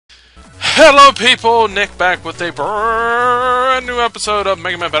Hello people, Nick back with a brand new episode of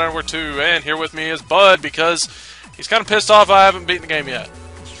Mega Man Battle Network 2, and here with me is Bud because he's kind of pissed off I haven't beaten the game yet.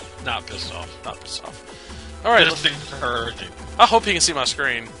 Not pissed off. Not pissed off. Alright, Just encouraging. I hope he can see my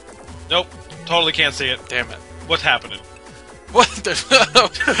screen. Nope, totally can't see it. Damn it. What's happening? What the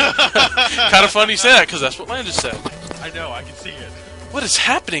kind of funny you say that, because that's what Landon said. I know, I can see it. What is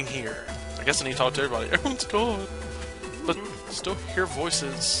happening here? I guess I need to talk to everybody. Everyone's gone. But still hear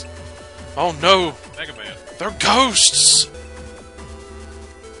voices. Oh no! Megaman. They're ghosts!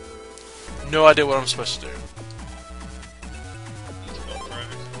 No idea what I'm supposed to do.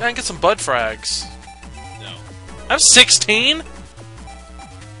 I can get some bud frags. No. I have 16?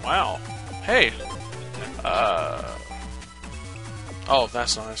 Wow. Hey. Oh,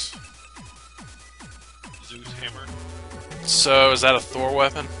 that's nice. Zeus hammer? So, is that a Thor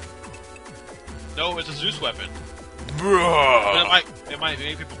weapon? No, it's a Zeus weapon. Bruh. It might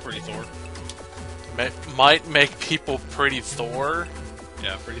make people pretty Thor. Might make people pretty Thor?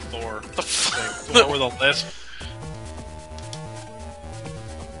 Yeah, pretty Thor. The fuck? Thor with a lisp.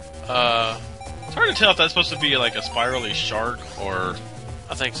 It's hard to tell if that's supposed to be like a spirally shark or...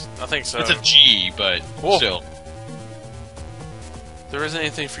 I think so. It's a G, but still. There isn't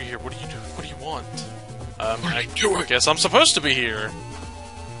anything for you here. What do you do? What do you want? What are you doing? I guess I'm supposed to be here.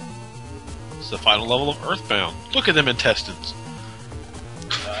 It's the final level of Earthbound. Look at them intestines.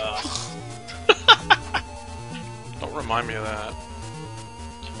 Don't remind me of that.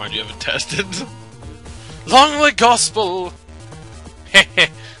 Remind you of intestines? Long live gospel! Hey,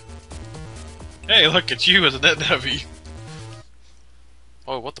 look at you, isn't that heavy?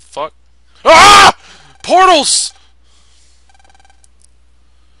 Oh, what the fuck? Ah! Portals!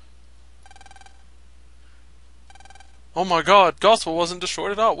 Oh my god, gospel wasn't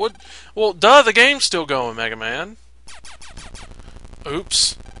destroyed at all. What? Well, duh, the game's still going, Mega Man.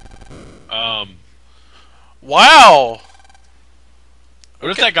 Oops. Wow! What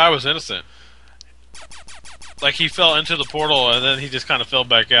if that guy was innocent? Like, he fell into the portal and then he just kind of fell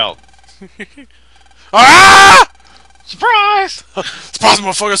back out. Ah! Surprise! Surprise,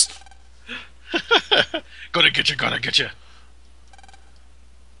 motherfuckers! Gonna get you, gonna get you.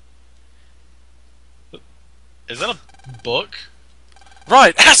 Is that a book?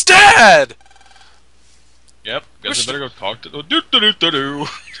 Right, ask Dad! Yep, guess I better go talk to... Do-do-do-do-do.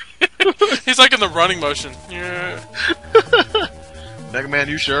 He's like in the running motion. Yeah. Megaman,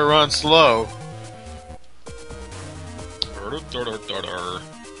 you sure run slow.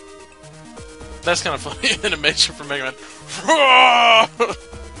 That's kind of funny animation for Mega Man.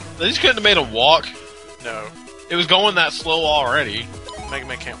 They just couldn't have made him walk. No. It was going that slow already. Mega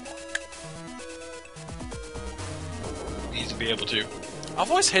Man can't walk. Needs to be able to. I've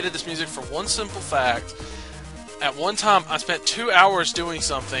always hated this music for one simple fact. At one time, I spent 2 hours doing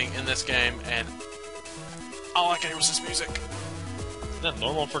something in this game, and all I could hear was this music. Isn't that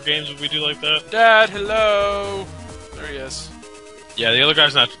normal for games when we do like that? Dad, hello! There he is. Yeah, the other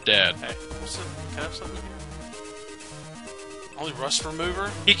guy's not your dad. Hey, can I have something here? Only rust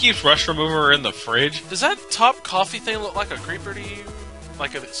remover? He keeps rust remover in the fridge. Does that top coffee thing look like a creeper to you?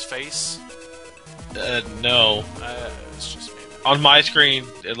 Like of its face? No. It's just me. On my screen,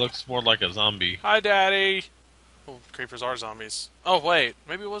 it looks more like a zombie. Hi, Daddy! Well, creepers are zombies. Oh, wait.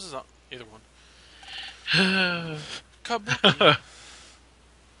 Maybe it was a zombie. Either one. Kabuki.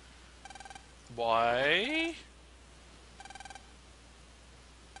 Why?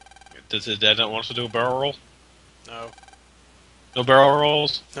 Does his dad not want us to do a barrel roll? No. No barrel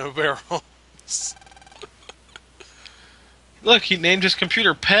rolls? No barrels. Look, he named his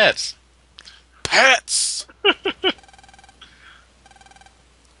computer Pets. Pets!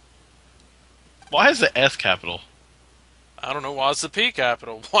 Why is the S capital? I don't know. Why is the P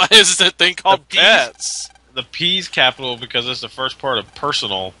capital? Why is that thing called Pets? The P's capital because it's the first part of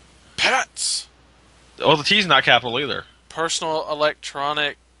personal. Pets! Oh, the T's not capital either. Personal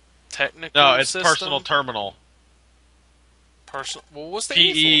electronic technical No, it's system? personal terminal. Personal. Well, what's the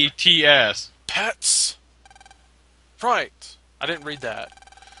E for? P-E-T-S. Pets. Right. I didn't read that.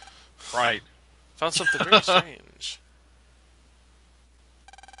 Right. Found something very strange.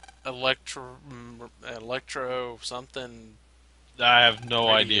 Electro something. I have no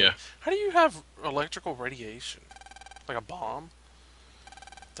idea. How do you have electrical radiation? Like a bomb?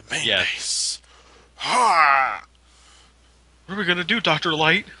 The main Yes. base. Ha! What are we gonna do, Dr.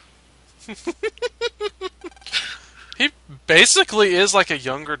 Light? He basically is like a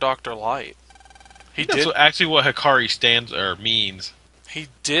younger Dr. Light. That's actually what Hikari stands or means. He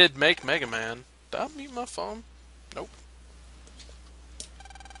did make Mega Man. Did I mute my phone? Nope.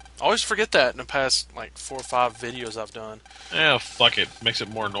 I always forget that in the past, like, 4 or 5 videos I've done. Yeah, fuck it. Makes it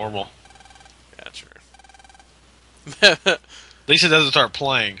more normal. At least it doesn't start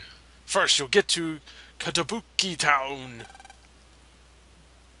playing. First, you'll get to Katabuki Town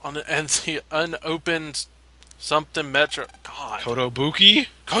and the unopened something metro. God. Kotobuki?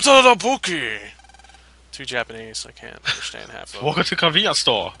 Katabuki! Too Japanese, I can't understand half of it. Welcome to convenience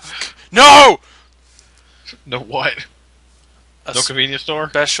store. No! No what? No convenience store?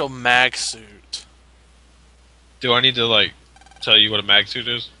 Special mag suit. Do I need to, like, tell you what a mag suit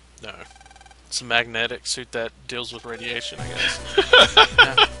is? No. It's a magnetic suit that deals with radiation, I guess.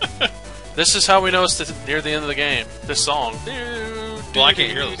 Yeah. This is how we know it's near the end of the game. This song. Well, I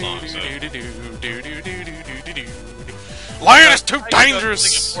can't hear the song, so. Land is too Something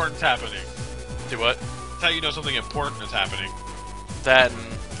dangerous! important's happening. Do what? That's how you know something important is happening. That and,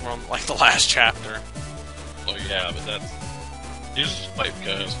 well, like, the last chapter. Oh, yeah, but that's... You just fight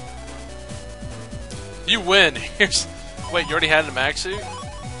because... You win. Here's... Wait, you already had a mag suit?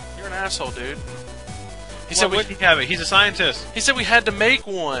 You're an asshole, dude. He said wouldn't he have it? He's a scientist. He said we had to make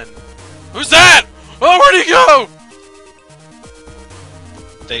one. Who's that? Oh, where'd he go?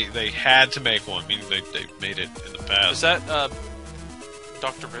 They had to make one, meaning they made it in the past. Is that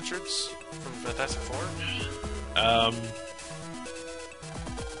Dr. Richards from Fantastic Four?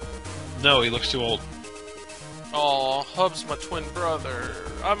 No, he looks too old. Oh, Hub's my twin brother.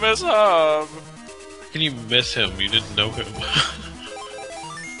 I miss Hub. How can you miss him? You didn't know him.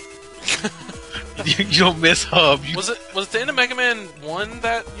 you don't miss Hub. Was it the end of Mega Man 1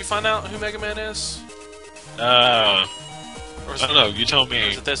 that you find out who Mega Man is? I don't know. You tell me. Or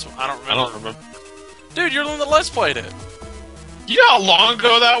is it this one? I don't remember. I don't remember. Dude, you're the one that Let's Played it. You know how long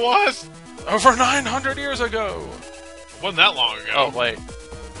ago that was? Over 900 years ago. It wasn't that long ago. Oh, wait.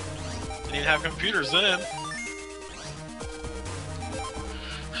 They didn't have computers then.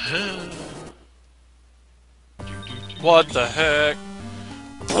 What the heck?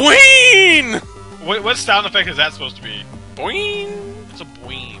 Boing! Wait, what sound effect is that supposed to be? Boing! It's a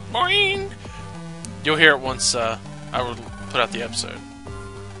boing. Boing! You'll hear it once I will put out the episode.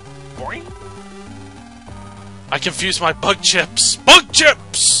 Boing! I confused my bug chips! Bug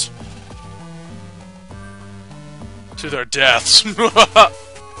chips! To their deaths. Ooh,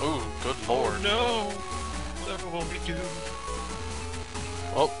 good lord. No! Whatever will we do?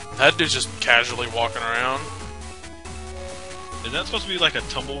 Well, that dude's just casually walking around. Is that supposed to be like a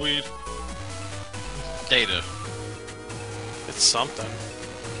tumbleweed? Data. It's something.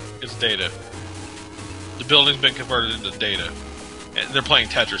 It's data. The building's been converted into data. And they're playing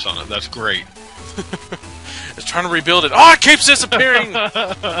Tetris on it. That's great. It's trying to rebuild it. Oh, it keeps disappearing!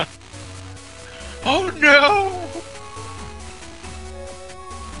 Oh no!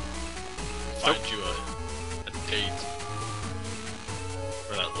 Find you a date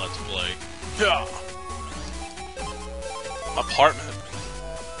for that Let's Play. Yeah. Apartment.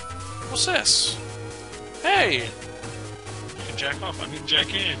 What's this? Hey! You can jack off. I mean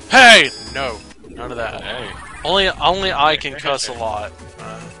jack in. Hey! No. None of that. Hey. Only I can cuss a lot.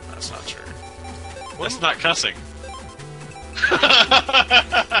 That's not true. That's not cussing.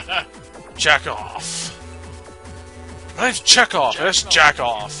 Jack off. My name's Chekhov. That's jack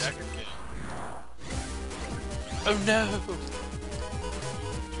off. Oh no.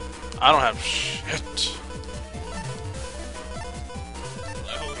 I don't have shit. I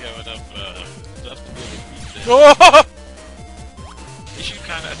hope we have enough stuff to build a beat. Oh! You should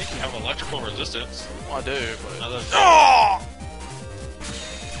kind of. I think you have electrical resistance. Well, I do, but. Other than Oh!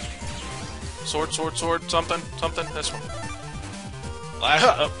 Sword, something. This one. last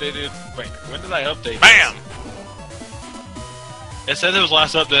updated. Wait, when did I update? Bam! It said it was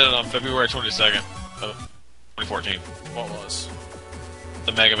last updated on February 22nd of 2014. What was?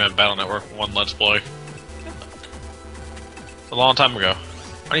 The Megaman Battle Network 1 Let's Play. A long time ago.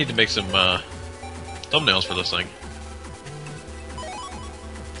 I need to make some thumbnails for this thing.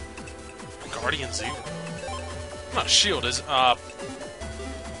 Guardian Zero. Not Shield, is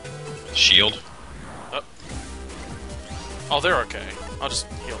Shield. Oh, they're okay. I'll just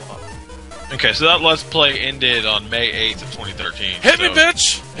heal up. Okay, so that Let's Play ended on May 8th of 2013. Hit me,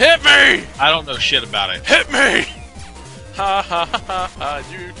 bitch! Hit me! I don't know shit about it. Hit me! Ha ha ha ha,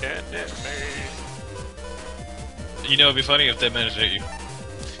 you can't hit me. You know, it'd be funny if they managed to hit you.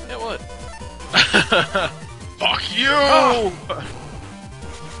 It would. Fuck you! Oh.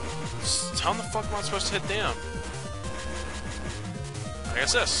 How in the fuck am I supposed to hit them? I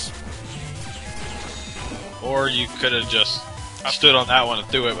guess this. Or you could have just stood on that one and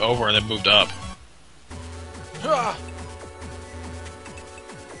threw it over and then moved up. Ah.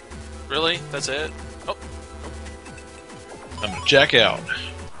 Really? That's it? Oh. I'm gonna check out.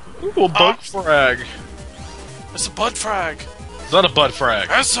 Ooh, a bug frag. It's a bud frag. It's not a bud frag.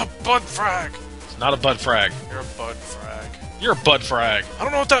 It's a bud frag. It's not a bud frag. You're a bud frag. You're a bud frag. I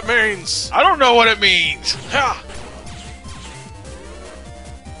don't know what that means. I don't know what it means. Yeah.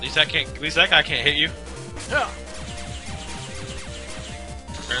 At least that guy can't hit you. Yeah.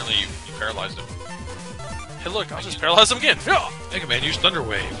 Apparently you paralyzed him. Hey, look, I'll just paralyze him again. Yeah. Megaman, use Thunder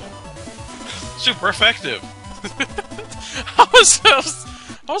Wave. Super effective. How was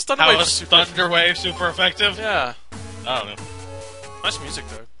Thunder How Wave is super? Thunder Wave super effective? Yeah. I don't know. Nice music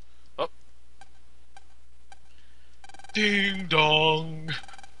though. Oh. Ding dong.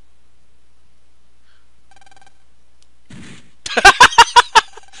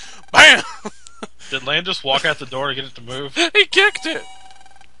 Bam! Did Land just walk out the door to get it to move? He kicked it.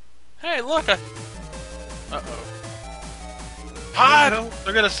 Hey, look. Uh-oh. Hide! No,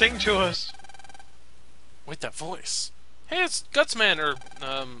 they're gonna sing to us. Wait, that voice. Hey, it's Gutsman, or,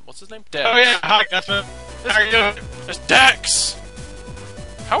 what's his name? Dex. Oh yeah, hi Gutsman. How are you doing? It's Dex!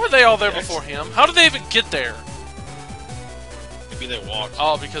 How were they all there Dex? before him? How did they even get there? Maybe they walked.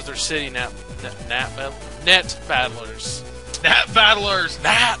 Oh, because they're city net battlers. Gnat battlers!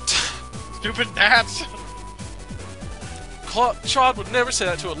 Nat! Stupid gnats! Chad would never say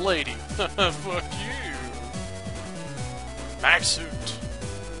that to a lady. Fuck you. Mag suit.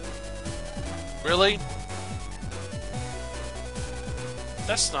 Really?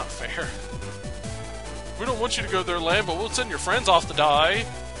 That's not fair. We don't want you to go there, Lamb, but we'll send your friends off to die.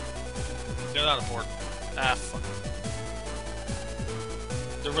 They're not important. Ah, fuck.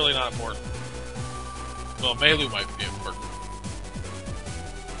 They're really not important. Well, Melu might be important.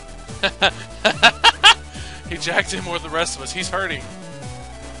 He jacked in more than the rest of us. He's hurting.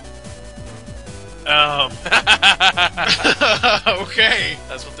 Okay.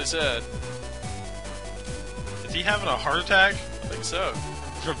 That's what they said. Is he having a heart attack I think so.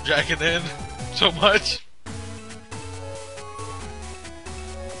 from jacking in so much?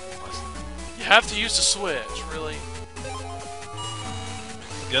 You have to use the switch, really.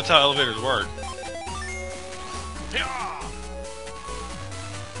 That's how elevators work. Yeah.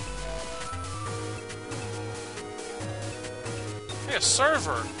 Hey, a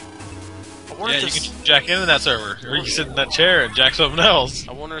server. I wonder Yeah, if you this... can jack in that server, or you can sit in that chair and jack something else.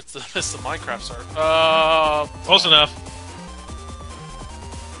 I wonder if this is the Minecraft server. Close enough.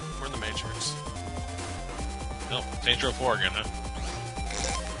 We're in the Matrix. No, Saints Row 4 again, huh?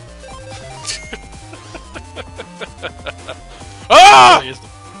 Ah! Really is the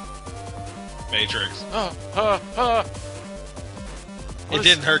Matrix. It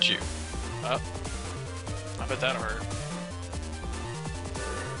didn't hurt you. I bet that hurt.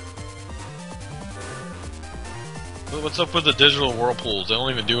 What's up with the digital whirlpools? They don't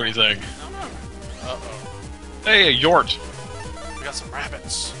even do anything. Uh-oh. Hey, a Yort. We got some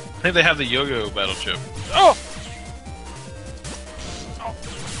rabbits. I think they have the Yo-Yo battle chip. Oh!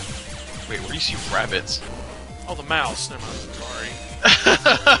 Wait, where do you see rabbits? Oh, the mouse. Never mind. Sorry.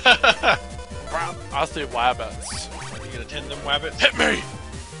 I see wabbits. Are you gonna tend them wabbits? Hit me!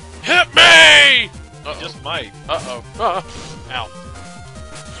 Hit me! You just might. Uh-oh. Ow.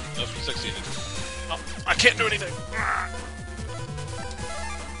 Nope, you succeeded. Oh, I can't do anything.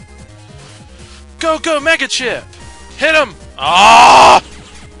 Go, go, Mega Chip! Hit him! Ah!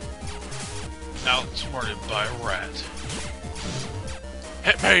 Outsmarted by a rat.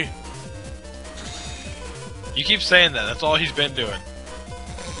 Hit me! You keep saying that. That's all he's been doing.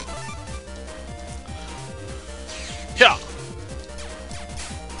 Yeah.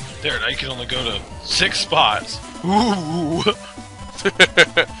 There, now you can only go to 6 spots. Ooh.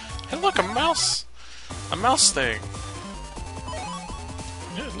 Hey, look, a mouse. A mouse thing.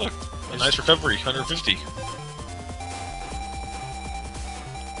 Yeah, look. A nice recovery. 150. Too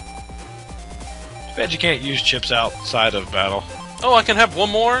bad you can't use chips outside of battle. Oh, I can have one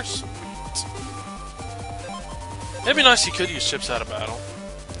more? It'd be nice if you could use chips out of battle.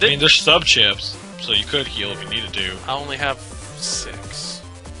 I mean, there's sub chips, so you could heal if you needed to. I only have 6.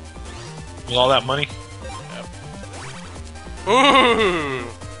 With all that money? Yep. Ooh!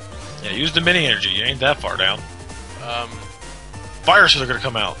 Yeah, use the mini energy. You ain't that far down. Um... Viruses are gonna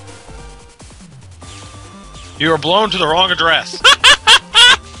come out. You are blown to the wrong address.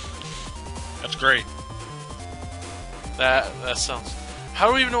 That's great. That sounds... How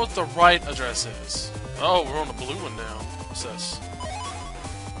do we even know what the right address is? Oh, we're on the blue one now. What's this?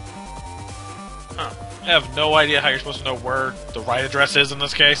 Huh. I have no idea how you're supposed to know where the right address is in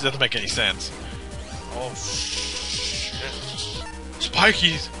this case. It doesn't make any sense. Oh, shit.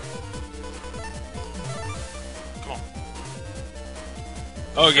 Spikies! Come on.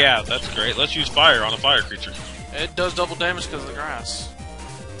 Oh yeah, that's great. Let's use fire on a fire creature. It does double damage because of the grass.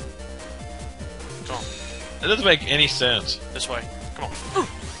 Come on. It doesn't make any sense. This way. Come on.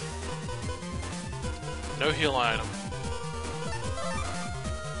 No heal item.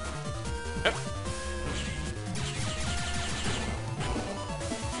 Yep.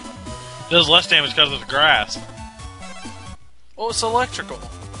 Does less damage because of the grass. Well, it's electrical.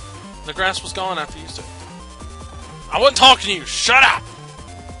 The grass was gone after you used it. I wasn't talking to you! Shut up!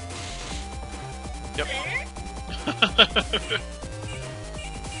 Yep.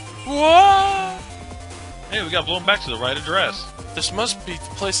 What? Hey, we got blown back to the right address. This must be the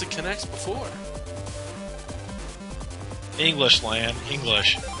place it connects before. English land.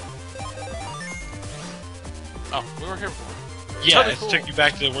 English. Oh, we were here before. Yeah, Totally it cool. took you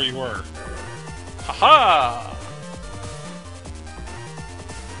back to where you were. Haha!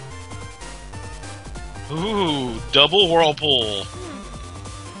 Ooh, double whirlpool.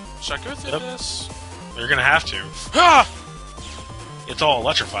 Should I go through Yep. this? You're gonna have to. Ah! It's all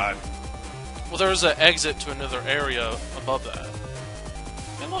electrified. Well, there was an exit to another area above that.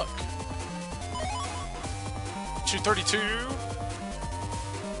 Hey, look. 232.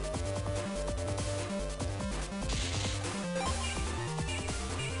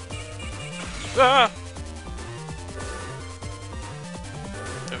 Ah!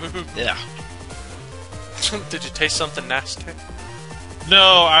 Ooh. Yeah. Did you taste something nasty?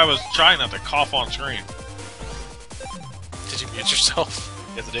 No, I was trying not to cough on screen. Did you mute yourself?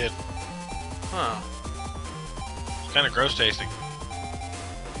 Yes, it did. Huh. It's kind of gross tasting.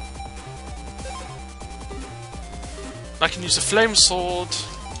 I can use a flame sword.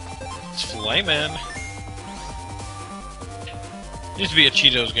 It's flaming. Used to be a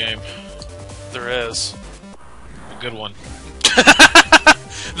Cheetos game. There is. A good one.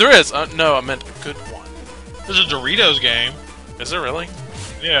 There is. No, I meant a good one. There's a Doritos game. Is there really?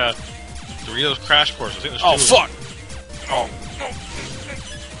 Yeah. Doritos Crash Course. I think there's Oh, two. fuck! Oh.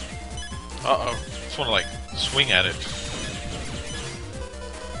 Uh-oh. Just want to, like, swing at it.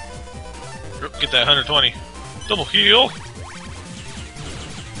 Get that 120. Double heal!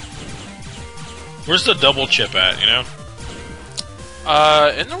 Where's the double chip at, you know?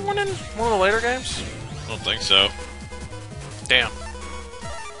 Isn't there one in one of the later games? I don't think so. Damn.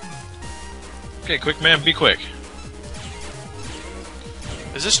 Okay, quick man, be quick.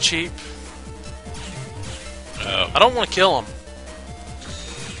 Is this cheap? Oh. I don't want to kill him.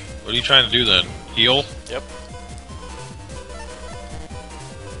 What are you trying to do then? Heal? Yep.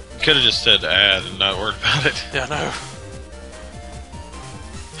 You could have just said add and not worried about it. Yeah, no.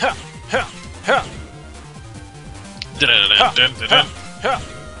 Ha! Ha! Ha! Ha! Ha!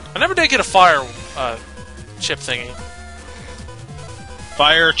 I never did get a fire, chip thingy.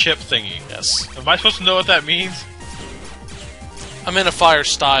 Fire chip thingy. Yes. Am I supposed to know what that means? I'm in a fire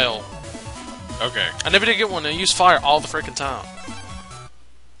style. Okay. I never did get one. I use fire all the freaking time.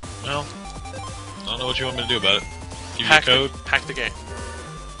 Well, I don't know what you want me to do about it. Give you a Hack code? Hack the game.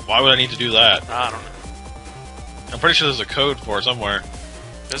 Why would I need to do that? I don't know. I'm pretty sure there's a code for it somewhere.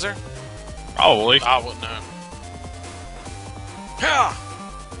 Is there? Probably. I wouldn't know. Yeah!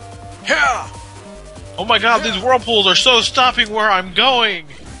 Yeah! Oh my god, these whirlpools are so stopping where I'm going!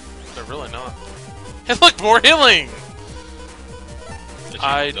 They're really not. Hey, look, more healing! That you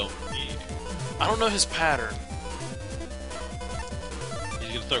I- don't need. I don't know his pattern.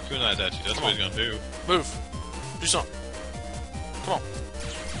 He's gonna throw kunais at you. That's Come what on. he's gonna do. Move. Do something. Come on.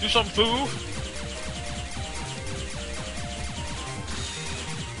 Do something, foo!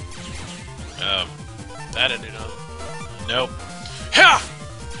 That didn't do nothing. Nope. Ha!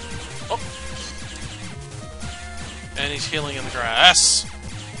 Oh. And he's healing in the grass.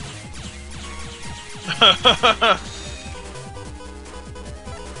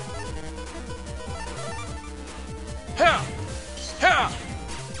 Ha! Ha!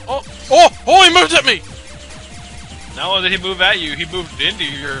 Oh! Oh! Oh! He moved at me! Not only did he move at you, he moved into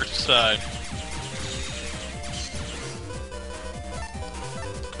your side.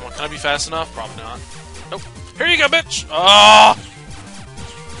 Come on, can I be fast enough? Probably not. Nope. Here you go, bitch! Ah!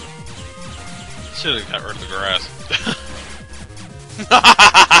 Should've got rid of the grass. Oh.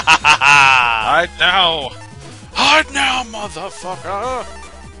 Alright, now! Hide now, motherfucker!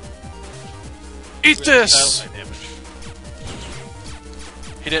 Eat this! Satellite damage.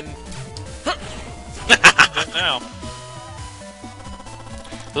 He didn't. Now.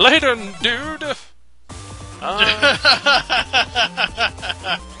 Later, dude!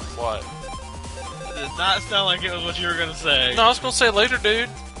 What? That did not sound like it was what you were gonna say. No, I was gonna say later, dude.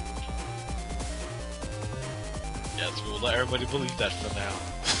 Yes, we'll let everybody believe that for now.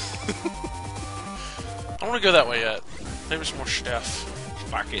 I don't want to go that way yet. Maybe some more stuff.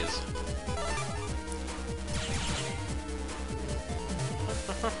 Spark is.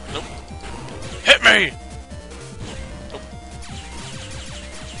 Nope. Hit me! Nope.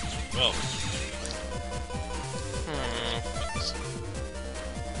 Well,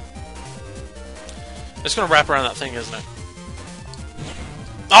 It's gonna wrap around that thing, isn't it?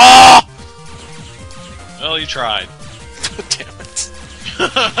 Oh! Well, you tried. Damn it.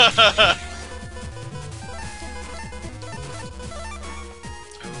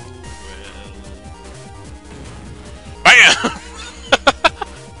 Bam!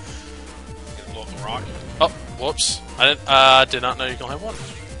 Get a blow up the rock. Oh, whoops. I did not know you can have one.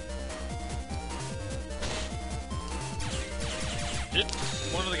 Did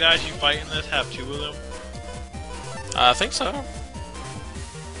one of the guys you fight in this have two of them? I think so.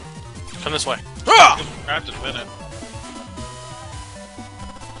 Come this way. Ah! Trapped in a minute.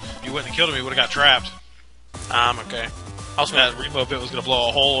 If you went and killed him, he would have got trapped. I'm okay. I was That rainbow bit was going to blow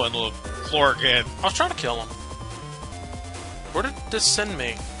a hole in the floor again. I was trying to kill him. Where did this send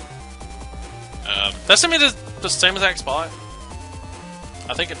me? That sent me to the same exact spot?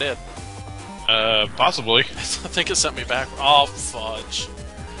 I think it did. Possibly. I think it sent me back. Oh, fudge.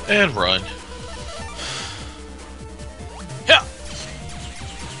 And run. Yeah!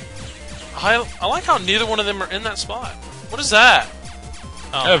 I like how neither one of them are in that spot. What is that?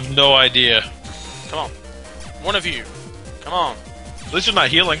 Oh, I have no idea. come on. One of you. Come on. At least you're not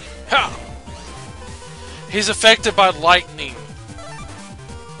healing. Ha! He's affected by lightning.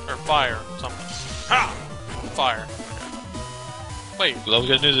 Or fire. Something. Ha! Fire. Okay. Wait, The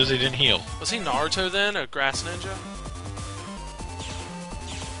good news is he didn't heal. was he Naruto then? A grass ninja?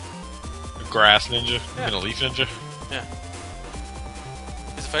 A grass ninja? Yeah. You mean a leaf ninja? Yeah.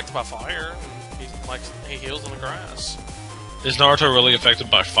 He's affected by fire. He heals in the grass. Is Naruto really affected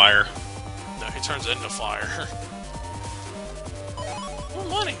by fire? No, he turns into fire. More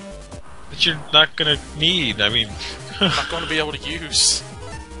money. That you're not gonna need. I mean, I'm not going to be able to use.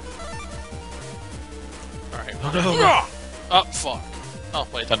 Alright. Oh, no. Oh, fuck. Oh,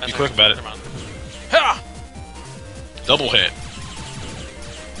 wait. Time to be quick about it. Never mind. Ha! double hit.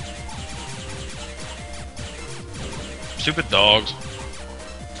 Stupid dogs.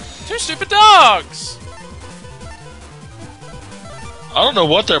 Two stupid dogs! I don't know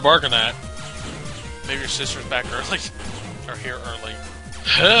what they're barking at. Maybe your sister's back early. Or here early.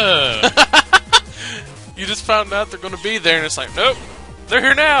 Huh. You just found out they're going to be there, and it's like, nope, they're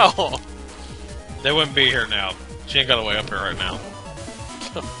here now. They wouldn't be here now. She ain't got a way up here right now.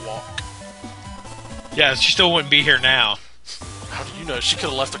 Walk. Yeah, she still wouldn't be here now. How do you know? She could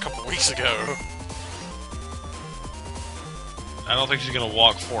have left a couple weeks ago. I don't think she's gonna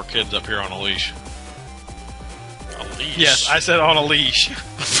walk 4 kids up here on a leash. A leash? Yes, I said on a leash.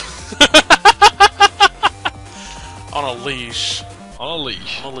 On a leash. On a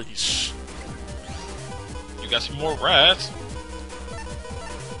leash. On a leash. You got some more rats.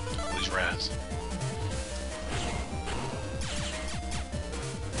 These rats.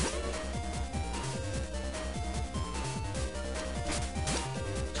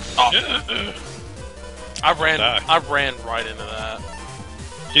 Oh. Yeah. I ran right into that.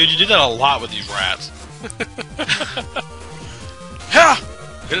 Dude, you do that a lot with these rats.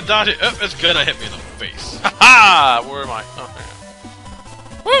 Ha! Gonna dodge it. Oh, that's good. I hit me in the face. Ha! Where am I? Oh, there.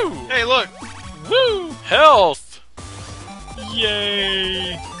 Woo! Hey, look. Woo! Health!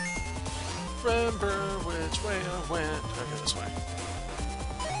 Yay. Remember which way I went. Okay, this way.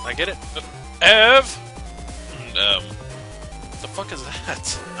 Did I get it? Ev! The fuck is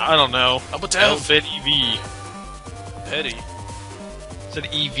that? I don't know. Up with L Ev! said EV. Petty. Said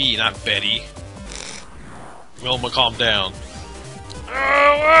EV, not Betty. Wilma, calm down.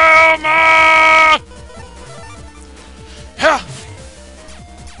 Oh, Wilma! Ha!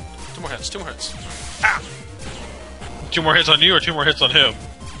 2 more hits, 2 more hits. Ah! 2 more hits on you or 2 more hits on him?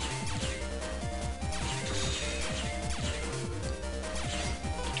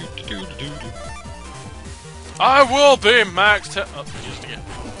 I will be max oh, used again.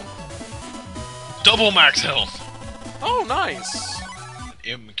 Double max health. Oh, nice.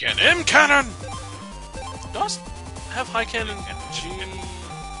 M cannon. M cannon! Do I have high cannon G?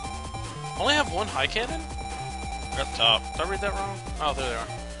 Only have 1 high cannon? At the top. Did I read that wrong? Oh, there they are.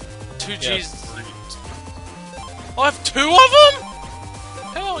 2 Gs. Yes. Oh, I have 2 of them?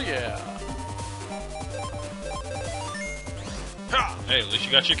 Hell yeah. Ha! Hey, at least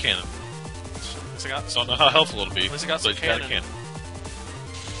you got your cannon. At least I got Don't know how helpful it'll be. At least I got some but you got a cannon.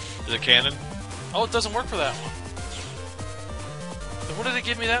 cannon. Is it cannon? Oh, it doesn't work for that one. Then what did it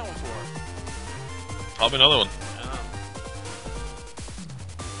give me that one for? Probably another one. Oh.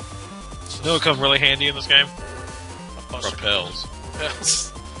 You know what comes really handy in this game? A buster. Repels.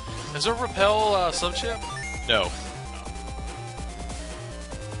 Repels. Is there a repel sub-chip? No.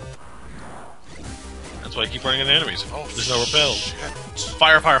 That's why I keep running into enemies. Oh, There's no repels. shit.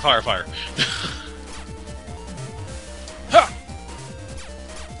 Fire, fire, fire, fire. Ha!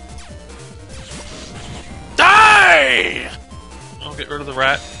 puppy! I'll get rid of the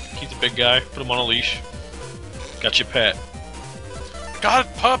rat. Keep the big guy. Put him on a leash. Got your pet. Got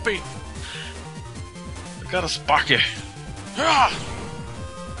it, puppy! I got a Sparky. Ah!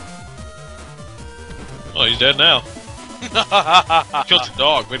 Oh, he's dead now. Killed your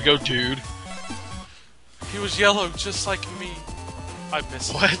dog. Way to go, dude. He was yellow, just like me. I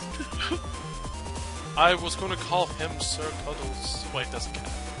missed What? it. I was gonna call him Sir Cuddles. Wait, doesn't count.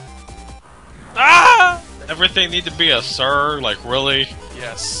 Ah! Everything need to be a sir? Like, really?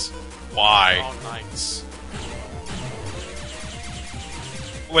 Yes. Why? All nights.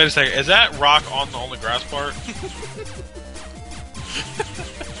 Wait a second. Is that rock on the grass part?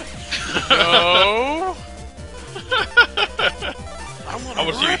 No. I want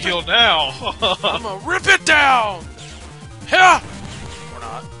to see you heal now. I'm gonna rip it down. Yeah. Or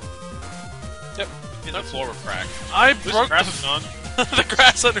not. Yep. In the floor will crack. I This broke grass is gone. the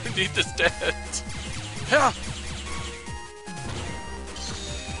grass underneath is dead. Yeah.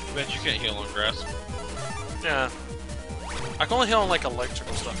 Bet you can't heal on grass. Yeah. I can only heal on like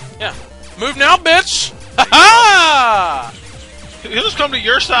electrical stuff. Yeah. Move now, bitch! Ha ha! He'll just come to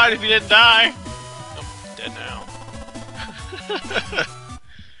your side if you didn't die. Nope, dead now.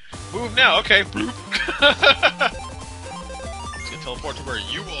 Move now, okay. Bloop. He's gonna teleport to where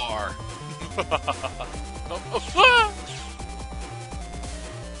you are. Oh,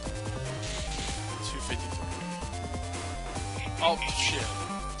 253. Oh shit.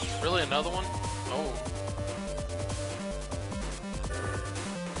 Really another one? Oh.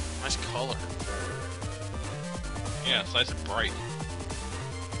 Nice color. Yeah, it's nice and bright.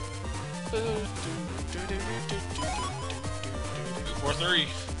 243.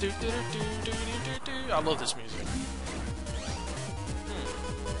 I love this music.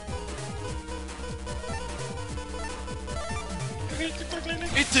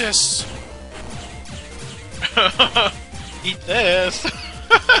 Eat this! Eat this.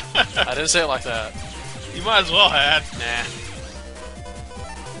 I didn't say it like that. You might as well have. Nah.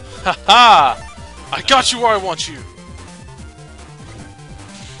 Ha ha! I got you where I want you!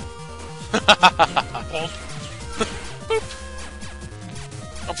 Boop.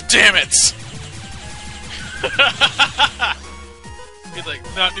 Oh, damn it! He's like,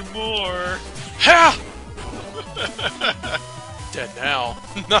 not anymore. Ha! Dead now.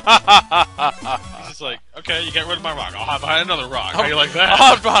 He's just like, okay, you get rid of my rock. I'll hide behind another rock. How you like I'll that?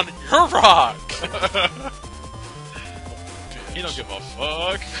 hide behind your rock! He don't give a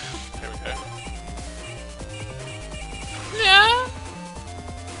fuck. There we go. Yeah.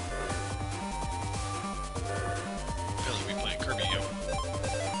 Apparently we playing Kirby, yo.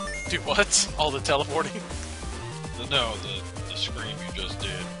 Do what? All the teleporting? No, the scream you just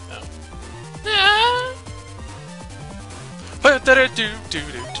did. No. Yeah. There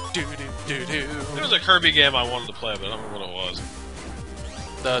was a Kirby game I wanted to play, but I don't remember what it was.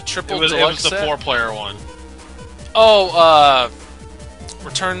 The triple It was deluxe the set? 4-player one. Oh,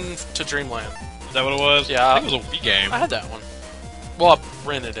 Return to Dreamland. Is that what it was? Yeah. I think it was a Wii game. I had that one. Well, I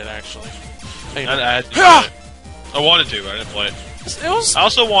rented it actually. I had to play it. I wanted to, but I didn't play it. It was. I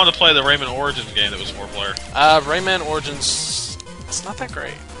also wanted to play the Rayman Origins game that was 4-player. Rayman Origins. It's not that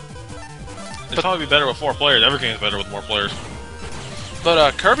great. It'd probably be better with 4 players. Every game's better with more players.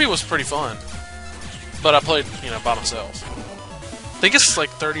 But Kirby was pretty fun. But I played, by myself. I think it's like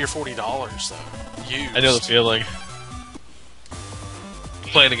 $30 or $40 though. Used. I know the feeling.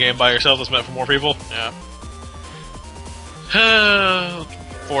 Playing a game by yourself that's meant for more people. Yeah.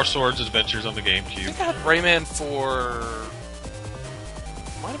 4 Swords Adventures on the I GameCube. think I had Rayman for.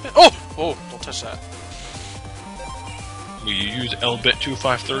 Might have been. Oh! Oh! Don't touch that. Will you use L-Bit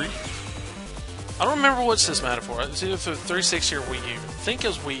 253? I don't remember what systematic for. It's either for 360 or Wii U. I think it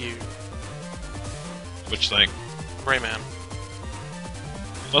was Wii U. Which thing? Rayman.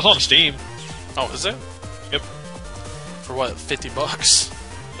 That's on Steam. Oh, is it? Yep. For what? $50?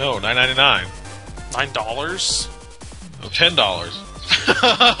 No, $9.99. $9? No,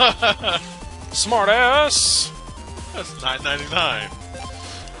 $10. Smart ass! That's $9.99.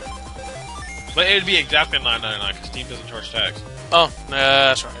 But it'd be exactly $9.99 because Steam doesn't charge tax. Oh,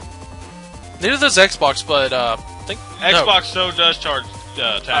 that's right. Neither does Xbox, but I think Xbox so does charge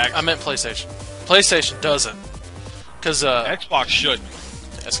tax. I meant PlayStation. PlayStation doesn't, because Xbox shouldn't.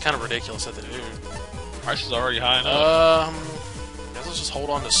 it's kind of ridiculous that they do. Price is already high enough. I guess let's just hold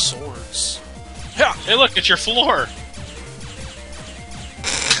on to swords. Yeah. Hey, look, it's your floor.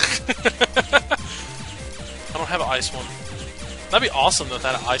 I don't have an ice one. That'd be awesome if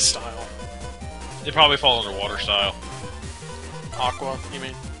that had ice style. They probably fall under water style. Aqua, you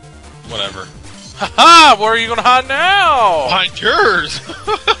mean? Whatever. Haha! Where are you gonna hide now? Behind yours.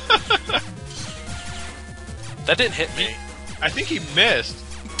 That didn't hit me. I think he missed.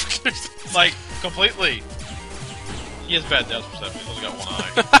 Like, completely. He has bad depth perception. He's only got one eye.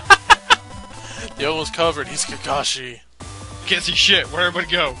 The other one's covered. He's Kakashi. Can't see shit. Where'd everybody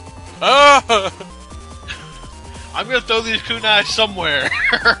go? Ah! I'm gonna throw these kunai somewhere.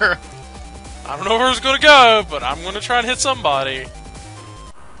 I don't know where it's gonna go, but I'm gonna try and hit somebody.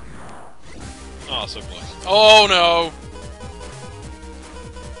 Oh, so close. Oh no!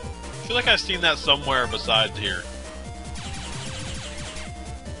 I feel like I've seen that somewhere besides here.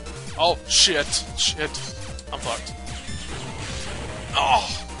 Oh shit! Shit! I'm fucked. Oh!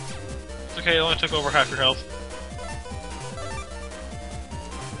 It's okay, it only took over half your health.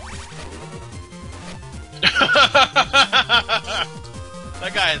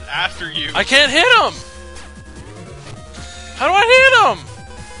 That guy is after you. I can't hit him! How do I hit him?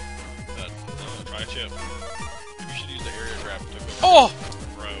 Try a chip. Maybe you should use the area trap to go. Oh!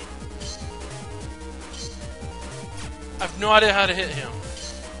 Bro. I have no idea how to hit him.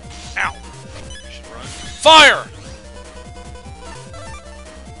 Ow! You should run. Fire!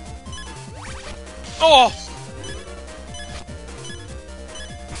 Oh!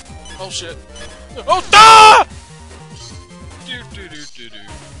 Oh shit. Oh, ah!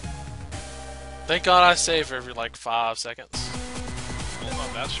 Thank God I save every like 5 seconds. Well,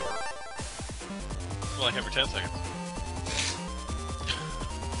 not that short. Well, like every 10 seconds.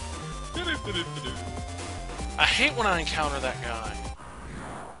 I hate when I encounter that guy.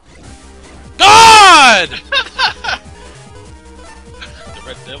 God! The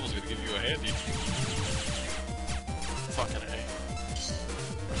Red Devil's gonna give you a handy. Fucking A.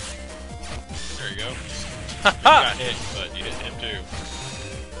 There you go. You got hit, but you hit him too.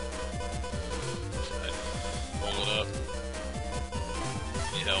 Roll it up.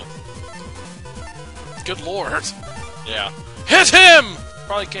 Need help. Good lord. Yeah. Hit him!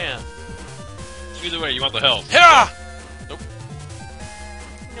 Probably can. Either way, you want the health. Yeah! Nope.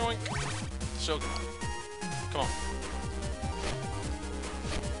 Yoink. So good. Come on.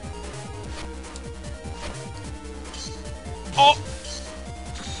 Oh!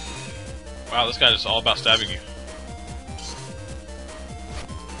 Wow, this guy is all about stabbing you.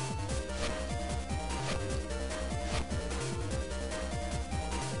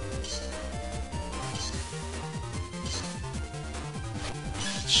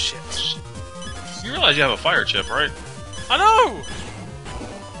 Shit. You realize you have a fire chip, right? I know!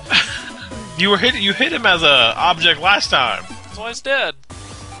 You hit him as a object last time. That's why he's dead.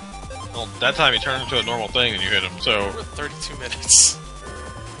 Well, that time he turned into a normal thing and you hit him, so... We're at 32 minutes.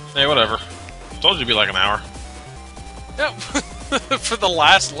 Hey, whatever. Told you it'd be like an hour. Yep. For the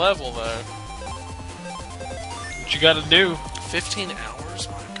last level, though. What you gotta do? 15 hours?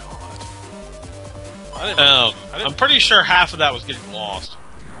 My god. I'm pretty sure half of that was getting lost.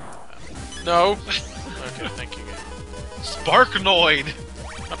 No. Okay, thank you. Sparkanoid!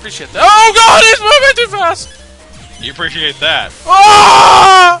 I appreciate that. Oh god, he's moving too fast! You appreciate that.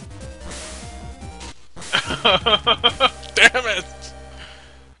 Ah! Damn it!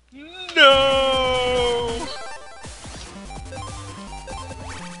 No!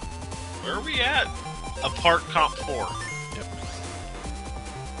 Where are we at? Apart Comp 4. Yep.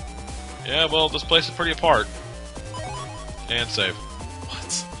 Yeah, well, this place is pretty apart. And save.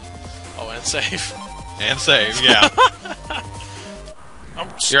 What? Oh, and save. And save, yeah. I'm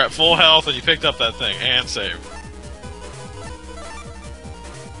You're at full health and you picked up that thing. And save.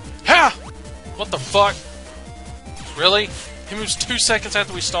 Ha! What the fuck? Really? He moves 2 seconds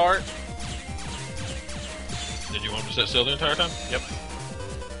after we start? Did you want him to sit still the entire time? Yep.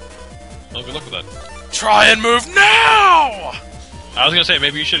 Well, good luck with that. Try and move now! I was gonna say,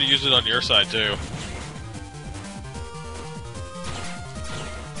 maybe you should have used it on your side, too.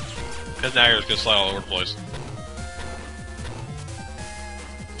 Because now you're just gonna slide all over the place.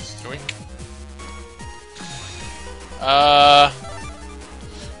 Yoink.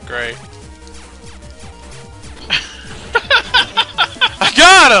 Great. I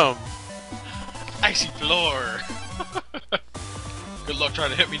got him! Icy floor! Good luck trying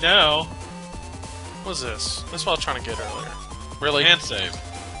to hit me now. What's this? That's what I was trying to get earlier. Really? And save.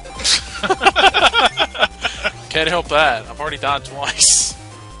 Can't help that. I've already died twice.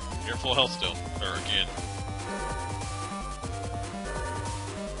 You're full health still. Or again.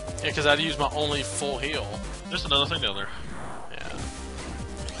 Yeah, because I'd use my only full heal. There's another thing down there. Yeah.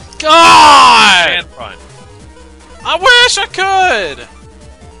 God! And fine. I wish I could!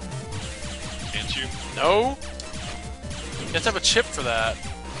 Can't you? No. You have to have a chip for that.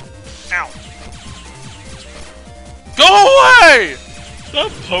 Ow. Go away!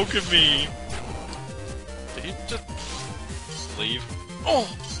 Stop poking me! Did he just... Leave. Oh!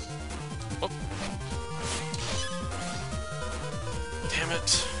 Oh. Damn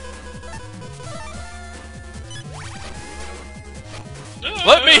it.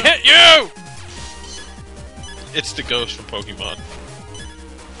 Let me hit you! It's the ghost from Pokemon.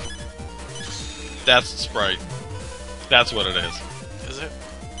 That's the sprite. That's what it is. Is it?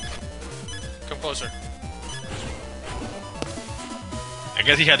 Come closer. I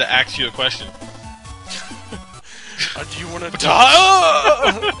guess he had to ask you a question. Do you want to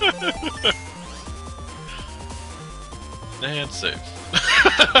die? And save.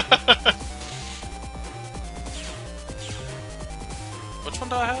 Which one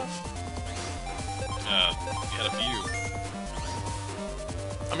do I have? You had a few.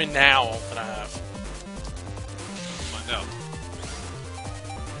 I mean, now that I have. Find out.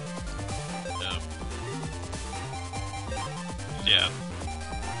 Yeah.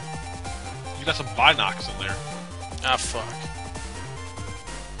 You got some Binocs in there. Ah, fuck.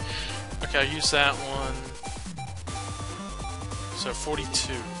 Okay, I use that one. So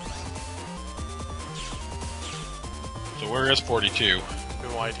 42. So where is 42?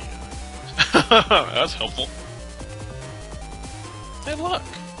 No idea. That's helpful. Hey, look.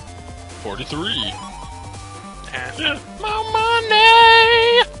 43. Yeah. More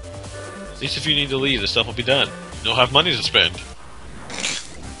money! At least if you need to leave, the stuff will be done. You'll have money to spend.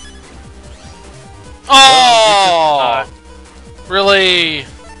 Oh! Really?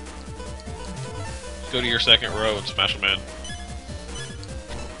 Go to your second row and smash them in.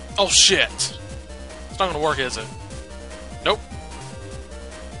 Oh shit! It's not gonna work, is it? Nope.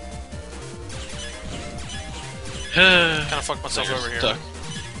 Kind of fucked myself over here. Stuck.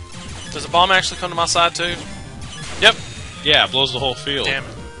 Does the bomb actually come to my side too? Yep. Yeah, it blows the whole field. Damn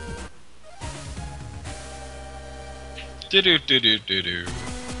it. Do-do, do-do, do-do.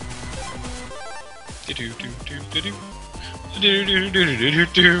 Do-do, do-do, do-do. Do-do, do-do, do-do,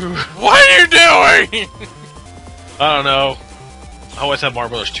 do. What are you doing? I don't know. I always have Mario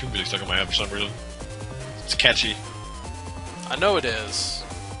Brothers 2 music stuck in my head for some reason. It's catchy. I know it is.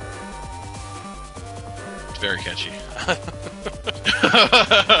 It's very catchy.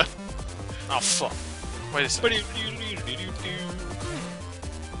 Oh fuck. Wait a second.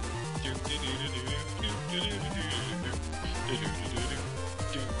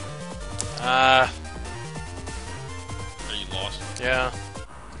 Are you lost? Yeah.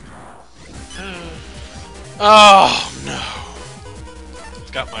 Oh no.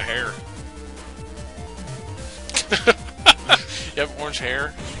 It's got my hair. You have orange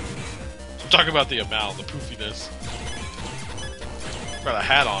hair? I'm talking about the amount, the poofiness. I've got a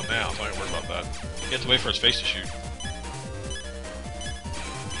hat on now, so I don't worry about that. You have to wait for his face to shoot.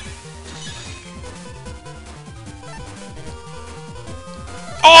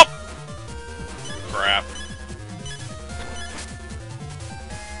 Oh! Crap.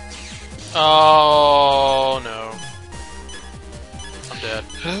 Oh no. I'm dead.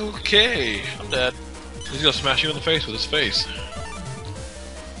 Okay. I'm dead. He's gonna smash you in the face with his face.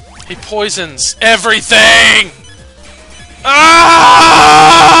 He poisons everything! Ah!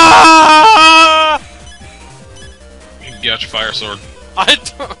 You can get out your fire sword. I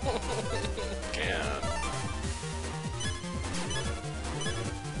don't... can't.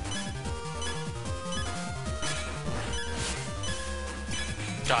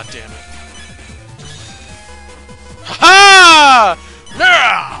 God damn it. Ha!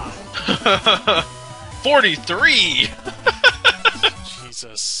 Yeah! 43!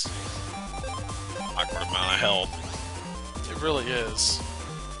 Jesus. Awkward amount of health. It really is.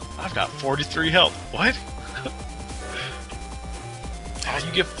 I've got 43 health. What? How do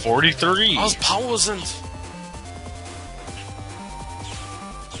you get 43? I was poisoned.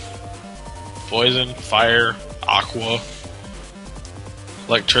 Poison, fire, aqua,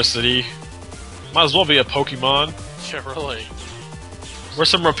 electricity. Might as well be a Pokemon. Yeah, really. Where's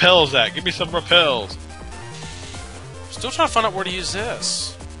some repels at? Give me some repels. Still trying to find out where to use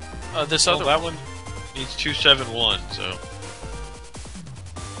this. This Well, other that one needs 271, so.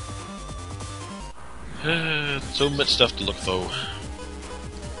 So much stuff to look for.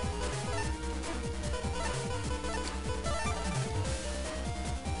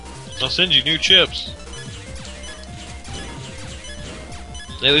 I'll send you new chips.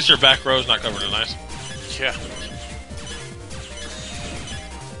 Hey, at least your back row's not covered in ice. Yeah.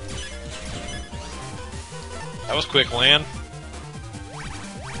 That was quick, Lan.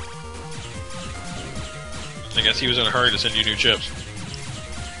 I guess he was in a hurry to send you new chips.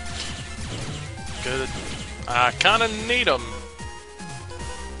 Good. I kinda need them.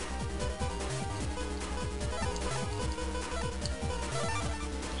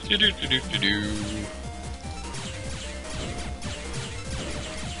 Do-do-do-do-do-do.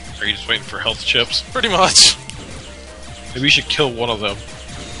 Are you just waiting for health chips? Pretty much. Maybe you should kill one of them.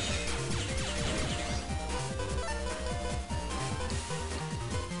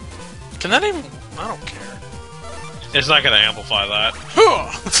 Can that even... I don't care. It's not gonna amplify that.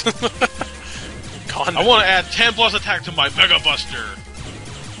 I want to add 10 plus attack to my Mega Buster.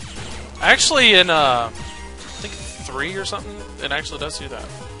 Actually, in I think 3 or something, it actually does do that.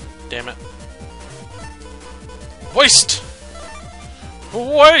 Damn it! Waste,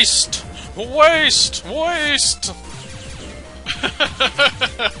 waste, waste, waste.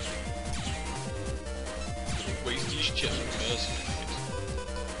 Waste these chips, because.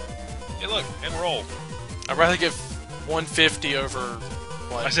 Hey, look, and roll. I'd rather get 150 over.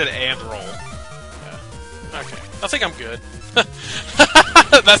 What? I said and roll. Yeah. Okay, I think I'm good.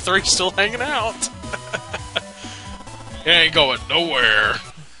 That 3's still hanging out. It ain't going nowhere.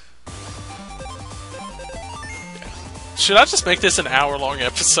 Should I just make this an hour-long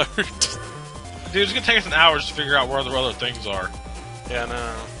episode? Dude, it's gonna take us an hour to figure out where the other things are. Yeah,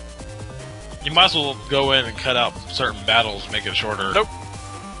 no. You might as well go in and cut out certain battles, make it shorter. Nope.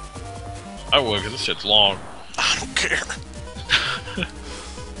 I would, because this shit's long. I don't care.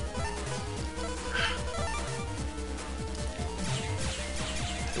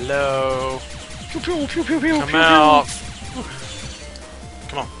 Hello. Pew, pew, pew, pew, pew, Come pew, out.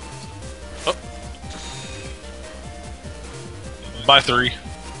 Come on. Oh. By 3.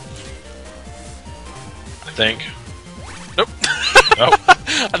 I think. Nope. Oh.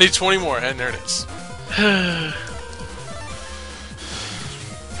 I need 20 more, and there it is.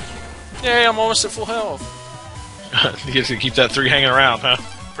 Yay, I'm almost at full health. You get to keep that 3 hanging around, huh?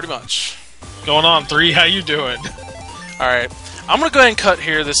 Pretty much. Going on, 3. How you doing? Alright. I'm gonna go ahead and cut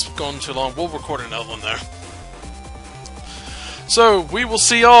here. This is going too long. We'll record another one, though. So, we will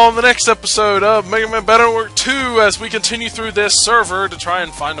see y'all in the next episode of Mega Man Battle Network 2 as we continue through this server to try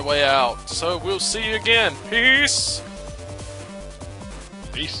and find a way out. So, we'll see you again. Peace!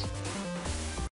 Peace.